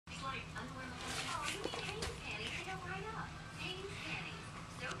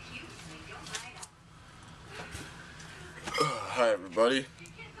everybody.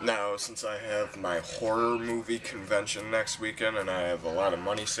 Now, since I have my horror movie convention next weekend and I have a lot of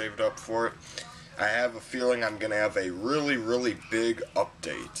money saved up for it, I have a feeling I'm going to have a really big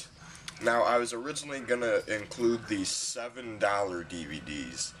update. Now, I was originally going to include these $7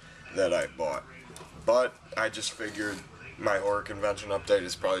 DVDs that I bought, but I just figured my horror convention update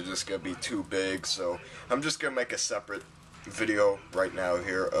is probably just going to be too big, so I'm just going to make a separate video right now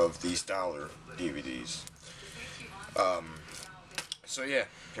here of these dollar DVDs. So yeah,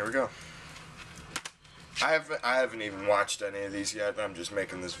 here we go. I haven't even watched any of these yet. I'm just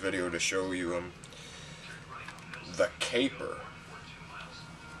making this video to show you them. The Caper.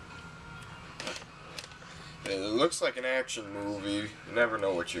 It looks like an action movie. You never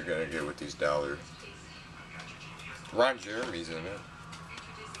know what you're gonna get with these dollar. Ron Jeremy's in it.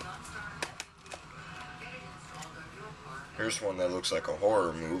 Here's one that looks like a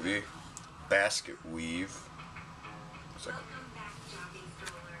horror movie. Basketweave.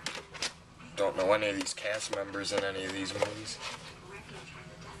 Don't know any of these cast members in any of these movies.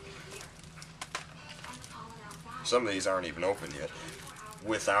 Some of these aren't even open yet.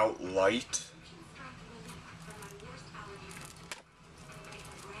 Without Light.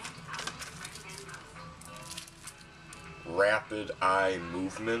 Rapid Eye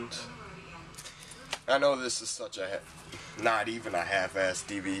Movement. I know this is such a not even a half-assed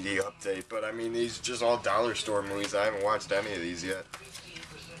DVD update, but I mean, these are just all dollar store movies. I haven't watched any of these yet.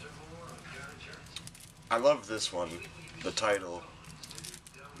 I love this one, the title,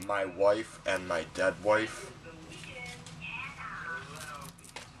 My Wife and My Dead Wife.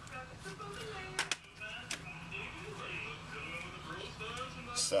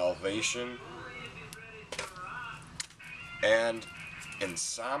 Salvation. And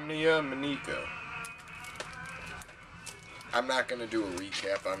Insomnia Manica. I'm not going to do a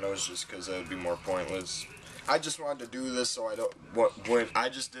recap on those just because that would be more pointless. I just wanted to do this so I don't, when I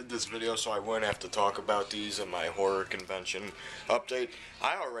just did this video so I wouldn't have to talk about these in my horror convention update.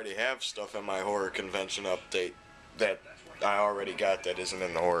 I already have stuff in my horror convention update that I already got that isn't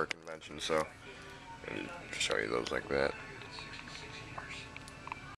in the horror convention, so I'll show you those like that.